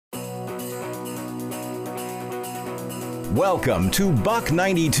Welcome to Buck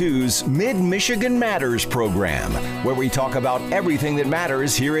 92's Mid-Michigan Matters program, where we talk about everything that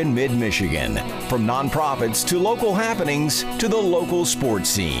matters here in Mid-Michigan, from nonprofits to local happenings to the local sports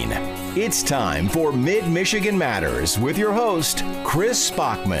scene. It's time for Mid-Michigan Matters with your host, Chris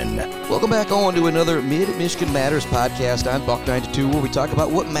Bachman. Welcome back on to another Mid-Michigan Matters podcast on Buck 92, where we talk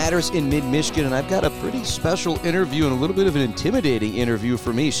about what matters in Mid-Michigan. And I've got a pretty special interview and a little bit of an intimidating interview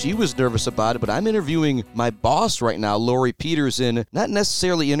for me. She was nervous about it, but I'm interviewing my boss right now, Laurie Peters, and not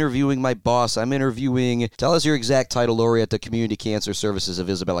necessarily interviewing my boss. I'm interviewing, tell us your exact title, Laurie, at the Community Cancer Services of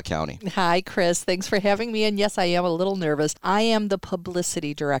Isabella County. Hi, Chris. Thanks for having me. And yes, I am a little nervous. I am the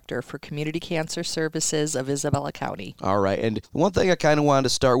Publicity Director for Community Cancer Services of Isabella County. All right. And one thing I kind of wanted to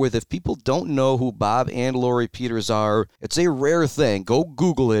start with, if people don't know who Bob and Laurie Peters are, it's a rare thing. Go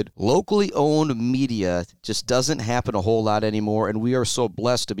Google it. Locally owned media just doesn't happen a whole lot anymore, and we are so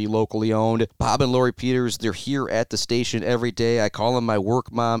blessed to be locally owned. Bob and Laurie Peters, they're here at the station every day. I call them my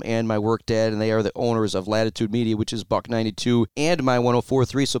work mom and my work dad, and they are the owners of Latitude Media, which is Buck 92 and my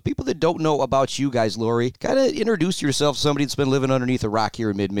 104.3. So people that don't know about you guys, Laurie, kind of introduce yourself to somebody that's been living underneath a rock here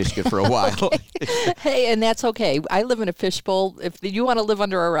in mid-Michigan for a while. Okay. Hey, and that's okay. I live in a fishbowl. If you want to live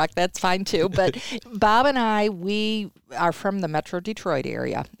under a rock, that's fine too. But Bob and I, we are from the Metro Detroit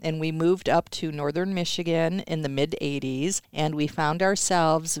area, and we moved up to northern Michigan in the mid-'80s, and we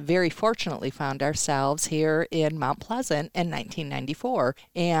very fortunately found ourselves here in Mount Pleasant in 1994.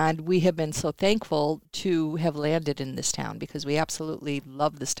 And we have been so thankful to have landed in this town because we absolutely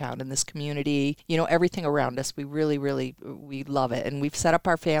love this town and this community. You know, everything around us, we really, we love it. And we've set up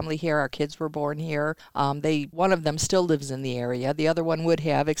our family here. Our kids were born here. One of them still lives in the area. The other one would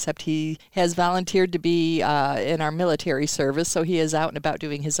have, except he has volunteered to be in our military service, so he is out and about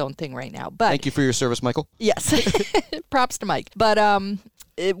doing his own thing right now. But thank you for your service, Michael. Yes. Props to Mike. But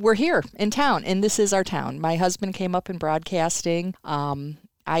we're here in town, and this is our town. My husband came up in broadcasting.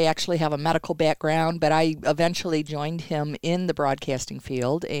 I actually have a medical background, but I eventually joined him in the broadcasting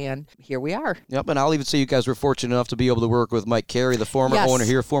field, and here we are. Yep, and I'll even say you guys were fortunate enough to be able to work with Mike Carey, the former owner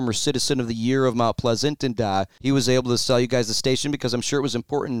here, former Citizen of the Year of Mount Pleasant, and he was able to sell you guys the station because I'm sure it was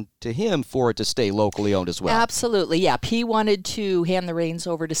important to him for it to stay locally owned as well. Absolutely, yeah. He wanted to hand the reins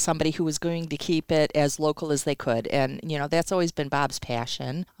over to somebody who was going to keep it as local as they could, and, you know, that's always been Bob's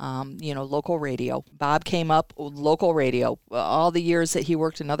passion, local radio. Bob came up, local radio. All the years that he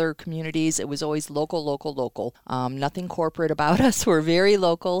worked in other communities, it was always local. Nothing corporate about us. We're very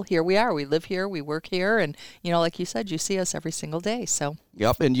local. Here we are. We live here. We work here. And, like you said, you see us every single day. So.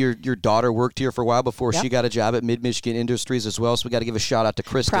 Yep, and your daughter worked here for a while before she got a job at Mid-Michigan Industries as well, so we got to give a shout-out to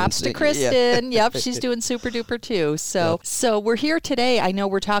Kristen. Props to Kristen. Yep, she's doing super-duper too. So we're here today. I know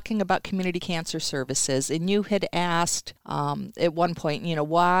we're talking about Community Cancer Services, and you had asked at one point,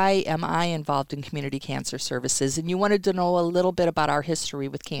 why am I involved in Community Cancer Services? And you wanted to know a little bit about our history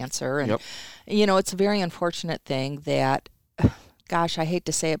with cancer. And, it's a very unfortunate thing that, gosh, I hate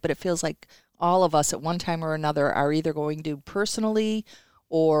to say it, but it feels like all of us at one time or another are either going to personally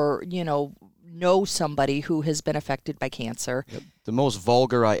or, know somebody who has been affected by cancer. Yep. The most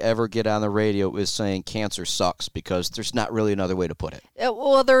vulgar I ever get on the radio is saying cancer sucks because there's not really another way to put it.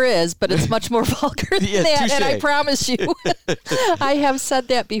 Well, there is, but it's much more vulgar than that, touché. And I promise you, I have said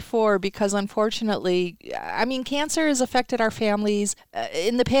that before because unfortunately, cancer has affected our families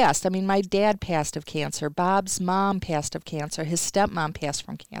in the past. My dad passed of cancer. Bob's mom passed of cancer. His stepmom passed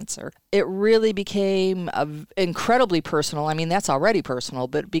from cancer. It really became incredibly personal. That's already personal,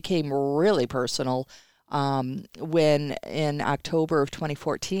 but it became really personal when in October of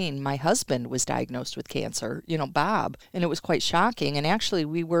 2014, my husband was diagnosed with cancer, Bob, and it was quite shocking. And actually,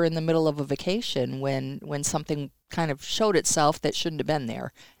 we were in the middle of a vacation when something kind of showed itself that shouldn't have been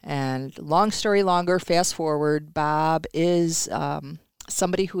there. And long story longer, fast forward, Bob is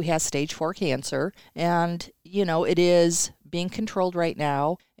somebody who has stage 4 cancer, and, it is being controlled right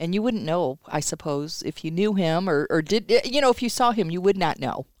now. And you wouldn't know, I suppose, if you knew him or did, if you saw him, you would not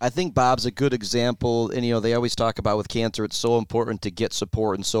know. I think Bob's a good example. And, they always talk about with cancer, it's so important to get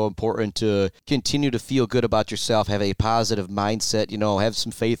support and so important to continue to feel good about yourself, have a positive mindset, have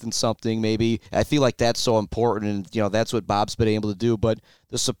some faith in something maybe. I feel like that's so important. And, that's what Bob's been able to do. But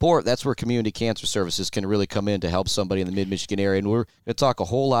the support, that's where Community Cancer Services can really come in to help somebody in the Mid-Michigan area. And we're going to talk a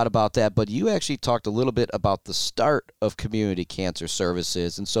whole lot about that. But you actually talked a little bit about the start of Community Cancer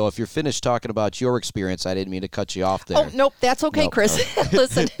Services. And So if you're finished talking about your experience, I didn't mean to cut you off there. Oh, nope, that's okay, Nope. Chris.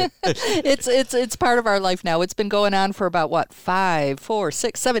 Listen, it's part of our life now. It's been going on for about 5, 4,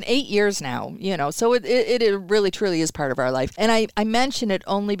 6, 7, 8 years now. So it really truly is part of our life. And I mention it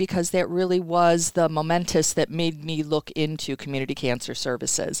only because that really was the momentous that made me look into community cancer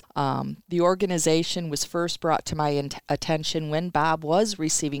services. The organization was first brought to my attention when Bob was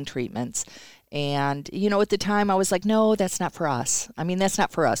receiving treatments. And, at the time I was like, no, that's not for us. I mean, that's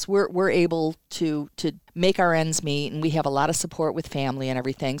not for us. We're able to make our ends meet, and we have a lot of support with family and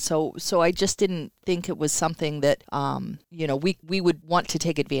everything. So I just didn't think it was something that, we would want to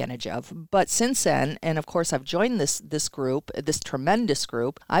take advantage of. But since then, and of course I've joined this group, this tremendous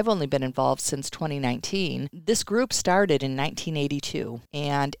group. I've only been involved since 2019. This group started in 1982.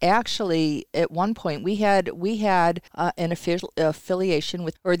 And actually, at one point, we had an affiliation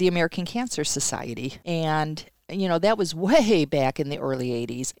with the American Cancer Society. And that was way back in the early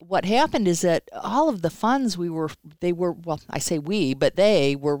 80s. What happened is that all of the funds they were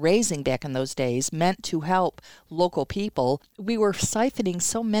raising back in those days meant to help local people. We were siphoning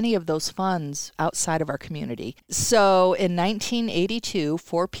so many of those funds outside of our community. So in 1982,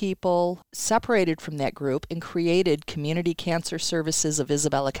 4 people separated from that group and created Community Cancer Services of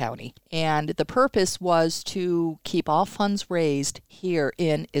Isabella County. And the purpose was to keep all funds raised here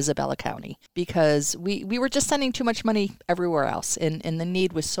in Isabella County, because we were just sending too much money everywhere else, and the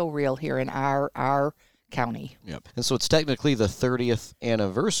need was so real here in our county. Yep. And so it's technically the 30th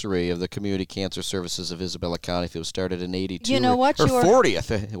anniversary of the Community Cancer Services of Isabella County. If it was started in 82. You know what? Or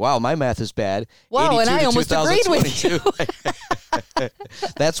 40th. Wow, my math is bad. Wow, and I almost agreed with you.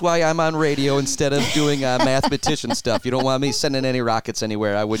 That's why I'm on radio instead of doing mathematician stuff. You don't want me sending any rockets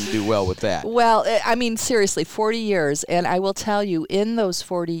anywhere. I wouldn't do well with that. Well, I mean, seriously, 40 years. And I will tell you, in those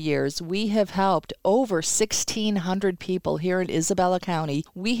 40 years, we have helped over 1,600 people here in Isabella County.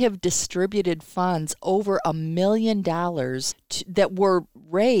 We have distributed funds over $1 million that were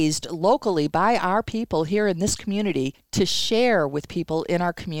raised locally by our people here in this community to share with people in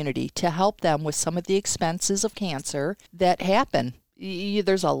our community to help them with some of the expenses of cancer that happen.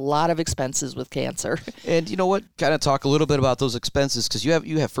 There's a lot of expenses with cancer. And you know what? Kind of talk a little bit about those expenses, because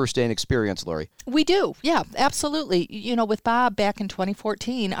you have first-hand experience, Laurie. We do. Yeah, absolutely. With Bob back in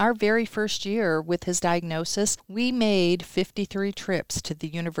 2014, our very first year with his diagnosis, we made 53 trips to the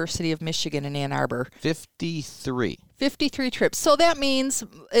University of Michigan in Ann Arbor. 53 trips. So that means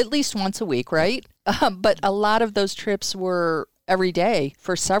at least once a week, right? But a lot of those trips were every day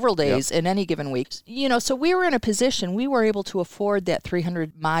for several days in any given week. So we were in a position, we were able to afford that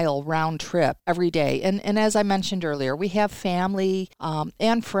 300-mile round trip every day. And as I mentioned earlier, we have family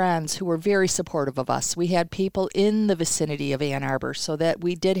and friends who were very supportive of us. We had people in the vicinity of Ann Arbor so that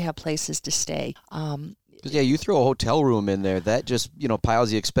we did have places to stay. Yeah, you throw a hotel room in there, that just,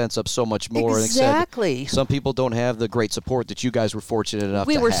 piles the expense up so much more. Exactly. Some people don't have the great support that you guys were fortunate enough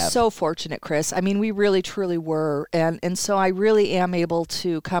to have. We were so fortunate, Chris. I mean, we really, truly were. And so I really am able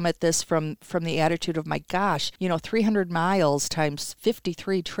to come at this from the attitude of, my gosh, 300 miles times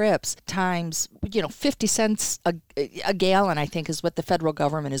 53 trips times, 50 cents a gallon, I think, is what the federal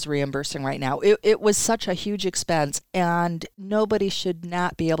government is reimbursing right now. It was such a huge expense, and nobody should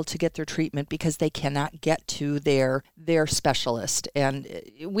not be able to get their treatment because they cannot get to their specialist. And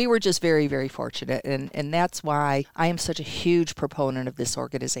we were just very, very fortunate. And that's why I am such a huge proponent of this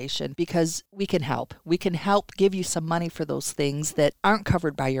organization, because we can help. We can help give you some money for those things that aren't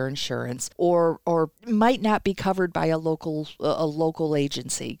covered by your insurance or might not be covered by a local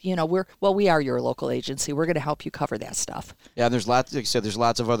agency. We are your local agency. We're going to help you cover that stuff. Yeah, and there's lots, like you said, there's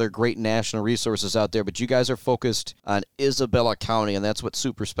lots of other great national resources out there, but you guys are focused on Isabella County, and that's what's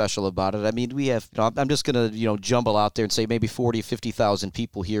super special about it. I mean, we have, I'm just going to, jumble out there and say maybe 40, 50,000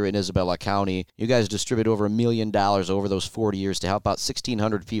 people here in Isabella County. You guys distribute over $1 million over those 40 years to help out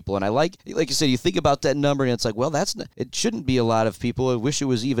 1,600 people. And I like you said, you think about that number and it's like, well, it shouldn't be a lot of people. I wish it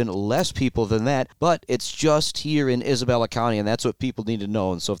was even less people than that, but it's just here in Isabella County, and that's what people need to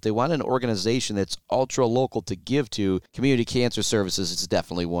know. And so if they want an organization that's ultra local to give to, Community Cancer Services, it's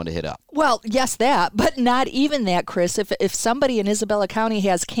definitely one to hit up. Well, yes, that, but not even that, Chris. If somebody in Isabella County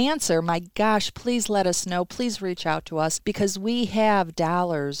has cancer, my gosh, please let us know. Please reach out to us, because we have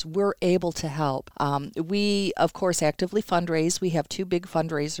dollars. We're able to help. We, of course, actively fundraise. We have 2 big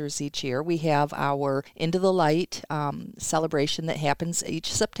fundraisers each year. We have our Into the Light celebration that happens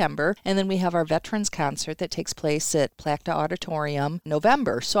each September, and then we have our Veterans Concert that takes place at Placta Auditorium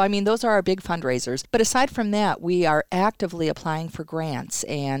November. So, I mean, those are our big fundraisers. But aside from that, we are actively applying for grants,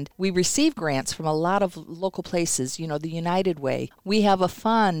 and we receive grants from a lot of local places, the United Way. We have a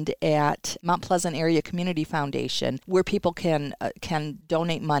fund at Mount Pleasant Area Community Foundation where people can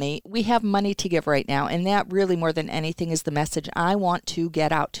donate money. We have money to give right now, and that really more than anything is the message I want to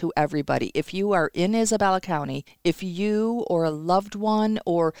get out to everybody. If you are in Isabella County, if you or a loved one,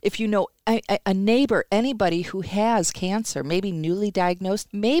 or if you know a neighbor, anybody who has cancer, maybe newly diagnosed,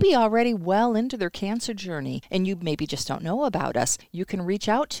 maybe already well into their cancer journey, and you maybe just don't know about us, you can reach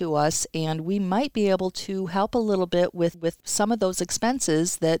out to us, and we might be able to help a little bit with some of those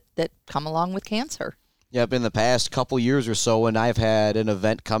expenses that come along with cancer. Yep, in the past couple years or so, when I've had an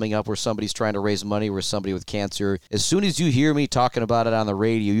event coming up where somebody's trying to raise money with somebody with cancer, as soon as you hear me talking about it on the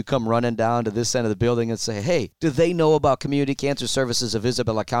radio, you come running down to this end of the building and say, hey, do they know about Community Cancer Services of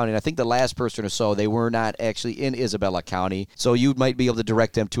Isabella County? And I think the last person or so, they were not actually in Isabella County, so you might be able to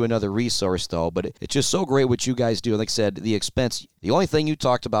direct them to another resource, though. But it's just so great what you guys do. Like I said, the expense, the only thing you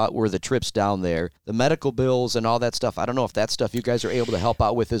talked about were the trips down there, the medical bills and all that stuff. I don't know if that stuff you guys are able to help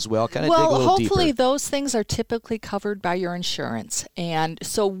out with as well. Kind of dig a little deeper. Hopefully those things are typically covered by your insurance. And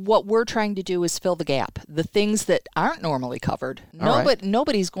so what we're trying to do is fill the gap. The things that aren't normally covered.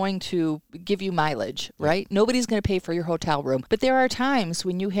 Nobody's going to give you mileage, right? Nobody's going to pay for your hotel room. But there are times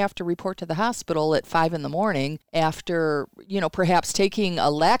when you have to report to the hospital at 5 a.m. after, perhaps taking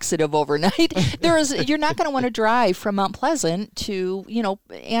a laxative overnight. You're not going to want to drive from Mount Pleasant to,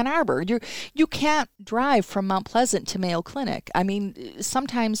 Ann Arbor. You can't drive from Mount Pleasant to Mayo Clinic. I mean,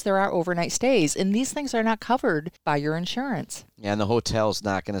 sometimes there are overnight stays, and these things are not covered by your insurance. Yeah, and the hotel's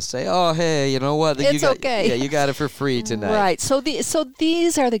not going to say, oh, hey, you know what? Okay. Yeah, you got it for free tonight. Right. So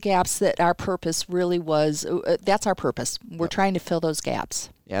these are the gaps that our purpose really was. That's our purpose. We're trying to fill those gaps.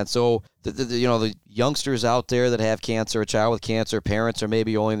 Yeah, and so the youngsters out there that have cancer, a child with cancer, parents are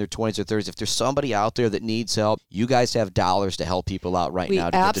maybe only in their 20s or 30s. If there's somebody out there that needs help, you guys have dollars to help people out now to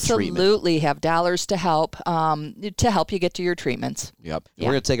get the treatment. We absolutely have dollars to help you get to your treatments. Yep. Yeah.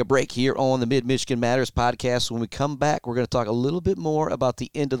 We're going to take a break here on the Mid-Michigan Matters podcast. When we come back, we're going to talk a little bit more about the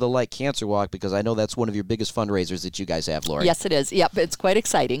End of the Light Cancer Walk, because I know that's one of your biggest fundraisers that you guys have, Laurie. Yes, it is. Yep, it's quite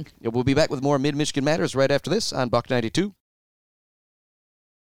exciting. Yeah, we'll be back with more Mid-Michigan Matters right after this on Buck 92.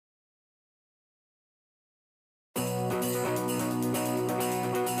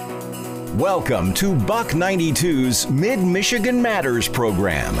 Welcome to Buck 92's Mid-Michigan Matters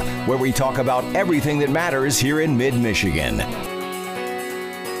program, where we talk about everything that matters here in Mid-Michigan.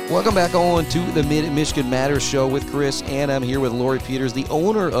 Welcome back on to the Mid-Michigan Matters show with Chris, and I'm here with Laurie Peters, the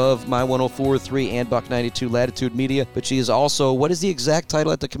owner of My 104.3 and Buck 92 Latitude Media, but she is also, what is the exact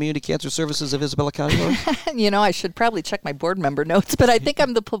title at the Community Cancer Services of Isabella County, Laurie? I should probably check my board member notes, but I think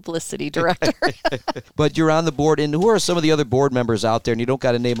I'm the publicity director. But you're on the board, and who are some of the other board members out there? And you don't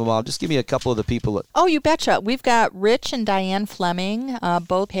got to name them all. Just give me a couple of the people. Oh, you betcha. We've got Rich and Diane Fleming,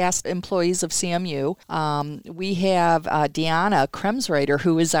 both past employees of CMU. We have Deanna Kremsreiter,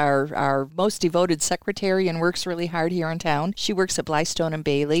 who is our most devoted secretary and works really hard here in town. She works at Blystone and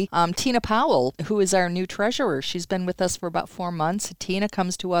Bailey. Tina Powell, who is our new treasurer. She's been with us for about 4 months. Tina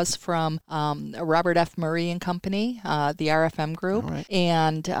comes to us from Robert F. Murray and Company, the RFM group. Right.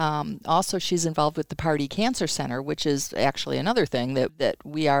 And also she's involved with the Party Cancer Center, which is actually another thing that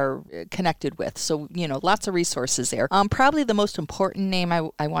we are connected with. So, lots of resources there. Probably the most important name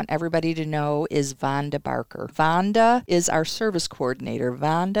I want everybody to know is Vonda Barker. Vonda is our service coordinator.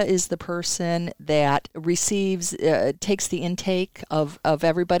 Vonda is the person that receives, takes the intake of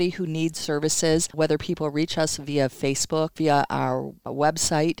everybody who needs services, whether people reach us via Facebook, via our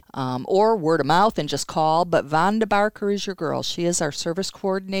website, or word of mouth and just call. But Vonda Barker is your girl. She is our service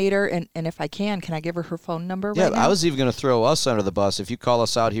coordinator. And if I can I give her phone number right now? Yeah, I was even going to throw us under the bus. If you call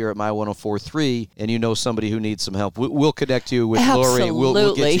us out here at My 104.3 and you know somebody who needs some help, we'll connect you with Laurie.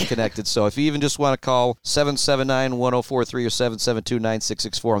 We'll get you connected. So if you even just want to call 779-1043 or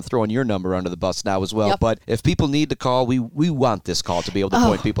 772-9664, I'm throwing your number under the bus now as well. Yep. But if people need to call, we want this call to be able to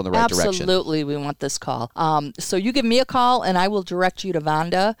point people in the right direction. Absolutely, we want this call. So you give me a call, and I will direct you to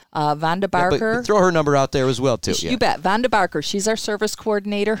Vonda Barker. But throw her number out there as well, too. You bet. Vonda Barker. She's our service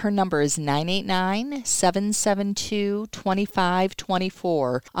coordinator. Her number is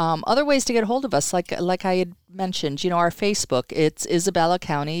 989-772-2524. Other ways to get a hold of us, like I had mentioned, our Facebook, it's Isabella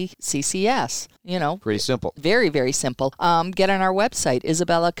County CCS. Pretty simple. Very, very simple. Get on our website,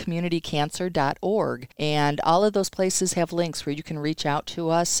 isabellacommunitycancer.org. And all of those places have links where you can reach out to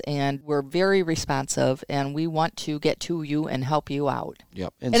us, and we're very responsive, and we want to get to you and help you out.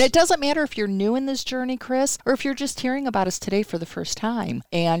 Yep. And it doesn't matter if you're new in this journey, Chris, or if you're just hearing about us today for the first time,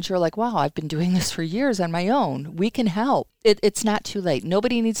 and you're like, wow, I've been doing this for years on my own. We can help. It's not too late.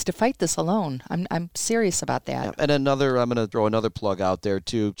 Nobody needs to fight this alone. I'm serious about that. Yeah, and I'm going to throw another plug out there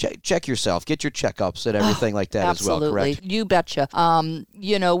too. Check yourself. Get your checkups and everything like that absolutely. as well, correct? You betcha.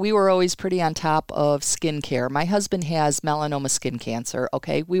 We were always pretty on top of skin care. My husband has melanoma skin cancer,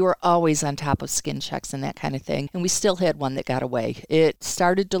 okay? We were always on top of skin checks and that kind of thing, and we still had one that got away. It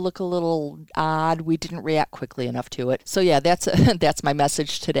started to look a little odd. We didn't react quickly enough to it. So yeah, that's my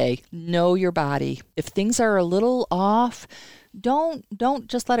message today. Know your body. If things are a little off, don't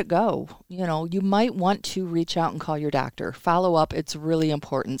just let it go. You might want to reach out and call your doctor. Follow up. It's really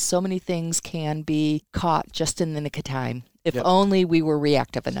important. So many things can be caught just in the nick of time. If only we were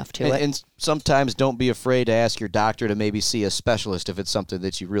reactive enough to it. And sometimes don't be afraid to ask your doctor to maybe see a specialist if it's something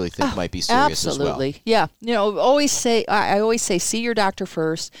that you really think might be serious absolutely. as well. Yeah. I always say, see your doctor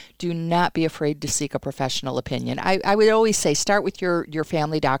first. Do not be afraid to seek a professional opinion. I would always say start with your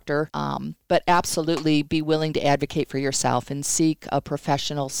family doctor, but absolutely be willing to advocate for yourself and seek a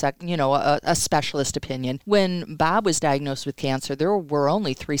professional, a specialist opinion. When Bob was diagnosed with cancer, there were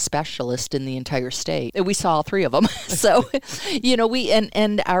only 3 specialists in the entire state. We saw all 3 of them. So,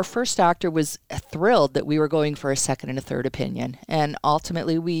 and our first doctor was thrilled that we were going for a second and a third opinion. And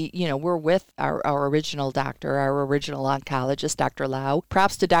ultimately we're with our original doctor, our original oncologist, Dr. Lau.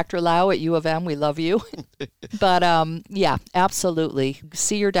 Props to Dr. Lau at U of M. We love you. But absolutely.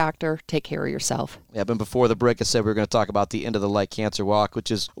 See your doctor. Take care of yourself. Yeah, but before the break, I said we were going to talk about the End of the Light Cancer Walk,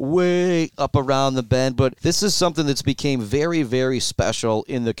 which is way up around the bend. But this is something that's became very, very special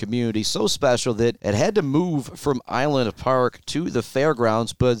in the community. So special that it had to move from Island Park to the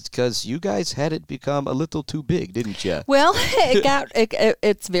fairgrounds, but because you guys had it become a little too big, didn't you? Well,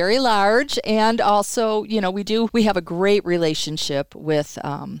 it's very large, and also, we have a great relationship with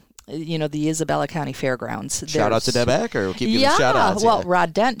the Isabella County Fairgrounds. Shout out to Deb Acker. We'll keep giving shout outs. Well,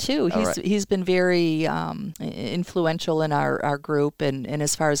 Rod Dent, too. He's been very influential in our group and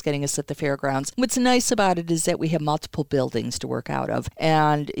as far as getting us at the fairgrounds. What's nice about it is that we have multiple buildings to work out of.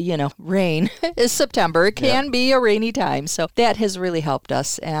 And, rain is September. It can be a rainy time. So that has really helped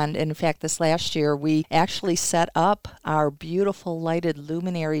us. And in fact, this last year, we actually set up our beautiful lighted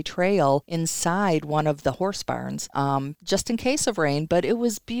luminary trail inside one of the horse barns, just in case of rain. But it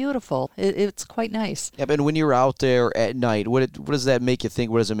was beautiful. It's quite nice. Yeah, but when you're out there at night, what does that make you think?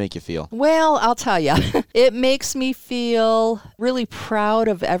 What does it make you feel? Well, I'll tell you. It makes me feel really proud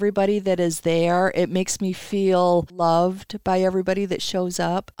of everybody that is there. It makes me feel loved by everybody that shows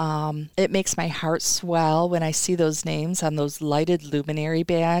up. It makes my heart swell when I see those names on those lighted luminary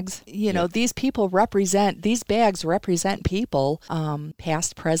bags. These bags represent people,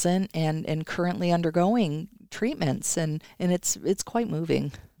 past, present, and currently undergoing treatments, and it's quite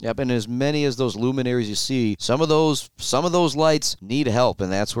moving. Yep, and as many as those luminaries you see, some of those lights need help,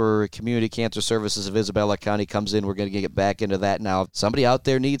 and that's where Community Cancer Services of Isabella County comes in. We're going to get back into that now. If somebody out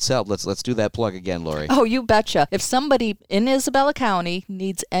there needs help, let's do that plug again, Laurie. Oh, you betcha. If somebody in Isabella County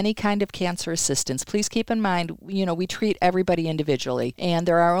needs any kind of cancer assistance, please keep in mind, we treat everybody individually, and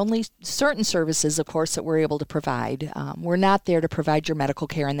there are only certain services, of course, that we're able to provide. We're not there to provide your medical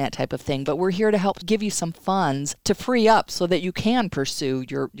care and that type of thing, but we're here to help give you some funds to free up so that you can pursue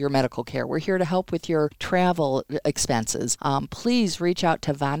your medical care. We're here to help with your travel expenses. Please reach out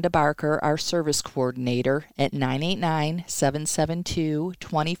to Vonda Barker, our service coordinator, at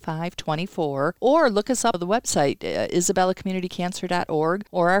 989-772-2524, or look us up on the website, isabellacommunitycancer.org,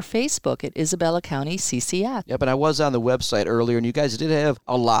 or our Facebook at Isabella County CCF. Yeah, but I was on the website earlier, and you guys did have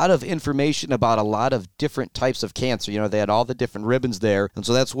a lot of information about a lot of different types of cancer. They had all the different ribbons there, and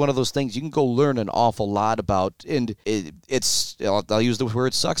so that's one of those things you can go learn an awful lot about, and I'll use the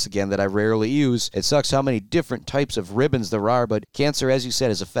word sucks again that I rarely use. It sucks how many different types of ribbons there are, but cancer, as you said,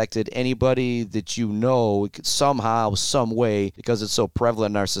 has affected anybody that somehow, some way, because it's so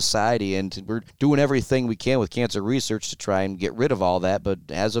prevalent in our society, and we're doing everything we can with cancer research to try and get rid of all that, but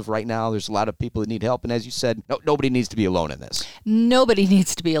as of right now, there's a lot of people that need help, and as you said, nobody needs to be alone in this. Nobody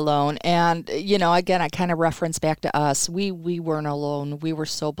needs to be alone, and, again, I kind of reference back to us. We weren't alone. We were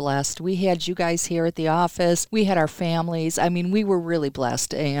so blessed. We had you guys here at the office. We had our families. I mean, we were really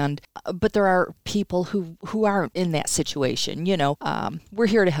blessed, but there are people who aren't in that situation. We're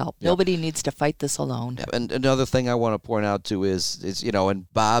here to help. Yep. Nobody needs to fight this alone. Yep. And another thing I want to point out too is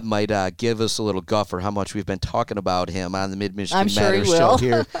and Bob might give us a little guff for how much we've been talking about him on the Mid-Michigan Matters show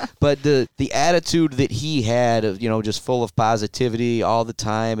here. But the attitude that he had of just full of positivity all the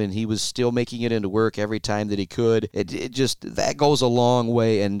time, and he was still making it into work every time that he could. It just that goes a long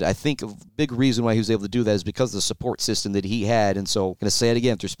way, and I think a big reason why he was able to do that is because of the support system that he had. And so I'm going to say it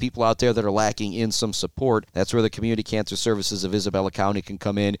again, if there's people out there that are lacking in some support, that's where the Community Cancer Services of Isabella County can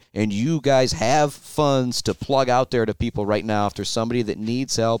come in. And you guys have funds to plug out there to people right now. If there's somebody that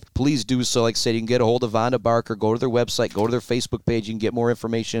needs help, please do so. Like I said, you can get a hold of Vonda Barker, go to their website, go to their Facebook page, you can get more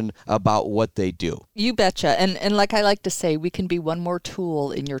information about what they do. You betcha. And like I like to say, we can be one more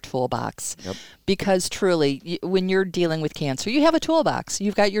tool in your toolbox. Yep. Because truly, when you're dealing with cancer, you have a toolbox.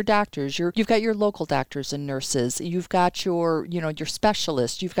 You've got your doctors, you've got your local doctors and nurses, you've got your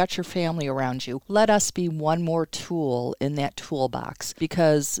specialists, you've got your family around you. Let us be one more tool in that toolbox,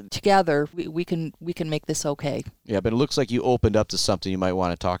 because together we can make this okay. Yeah, but it looks like you opened up to something you might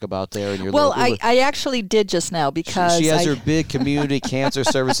want to talk about there. In your I actually did just now, because she has her big Community Cancer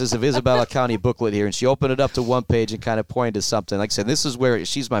Services of Isabella County booklet here, and she opened it up to one page and kind of pointed to something. Like I said, this is where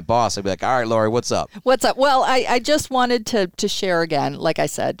she's my boss. I'd be like, all right, Laurie, what's up? What's up? Well, I just wanted to share again, like I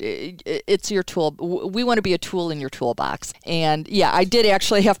said, it's your tool. We want to be a tool in your toolbox. And yeah, I did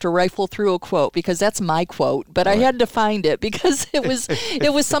actually have to rifle through a quote, because that's my quote, but I had to find it because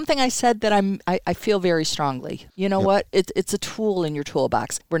it was something I said that I feel very strongly. You know what? It's a tool in your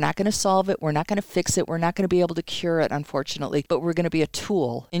toolbox. We're not going to solve it. We're not going to fix it. We're not going to be able to cure it, unfortunately, but we're going to be a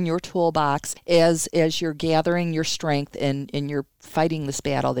tool in your toolbox as you're gathering your strength and you're fighting this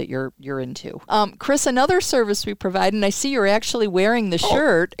battle that you're into. Chris, another service we provide, and I see you're actually wearing the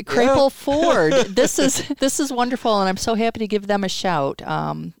shirt, Crapple Ford. This is wonderful, and I'm so happy to give them a shout.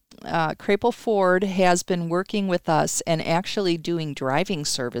 Crapple Ford has been working with us and actually doing driving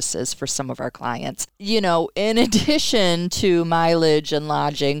services for some of our clients. You know, in addition to mileage and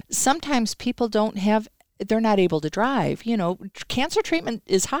lodging, sometimes people they're not able to drive. You know, cancer treatment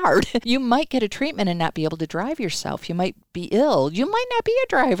is hard. You might get a treatment and not be able to drive yourself. You might be ill. You might not be a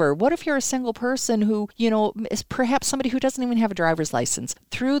driver. What if you're a single person who, is perhaps somebody who doesn't even have a driver's license?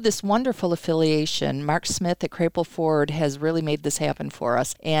 Through this wonderful affiliation, Mark Smith at Crapple Ford has really made this happen for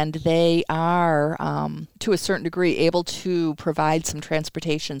us. And they are, to a certain degree, able to provide some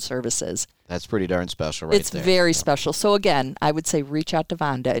transportation services. That's pretty darn special right there. It's very special. So again, I would say reach out to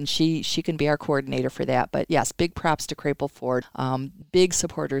Vonda, and she can be our coordinator for that. But yes, big props to Crapple Ford. Big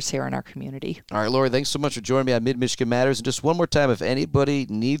supporters here in our community. All right, Laurie, thanks so much for joining me on Mid-Michigan Matters. And just one more time, if anybody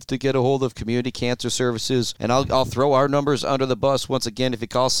needs to get a hold of Community Cancer Services, and I'll throw our numbers under the bus once again. If you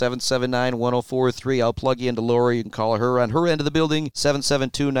call 779-1043, I'll plug you into Laurie. You can call her on her end of the building,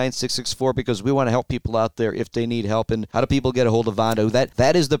 772-9664, because we want to help people out there if they need help. And how do people get a hold of Vonda?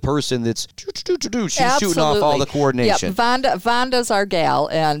 That is the person that's she's shooting off all the coordination. Yep, Vonda's our gal,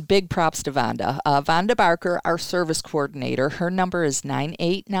 and big props to Vonda. Vonda Barker, our service coordinator. Her number is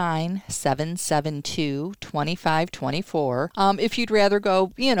 989-772-2524. If you'd rather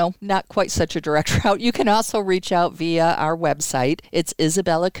go, not quite such a direct route, you can also reach out via our website. It's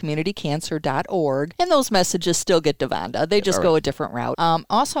isabellacommunitycancer.org, and those messages still get to Vonda. They just go a different route.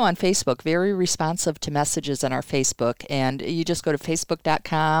 Also on Facebook, very responsive to messages on our Facebook, and you just go to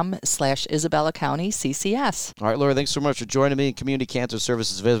facebook.com/Isabella County CCS. All right, Laura, thanks so much for joining me in Community Cancer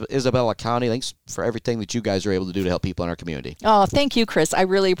Services of Isabella County. Thanks for everything that you guys are able to do to help people in our community. Oh, thank you, Chris. I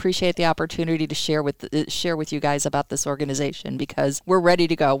really appreciate the opportunity to share with you guys about this organization, because we're ready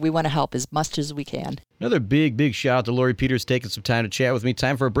to go. We want to help as much as we can. Another big shout out to Laurie Peters taking some time to chat with me.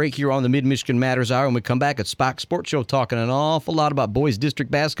 Time for a break here on the Mid-Michigan Matters Hour. When we come back at Spock Sports Show, talking an awful lot about boys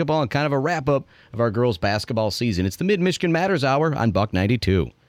district basketball and kind of a wrap-up of our girls basketball season. It's the Mid-Michigan Matters Hour on Buck 92.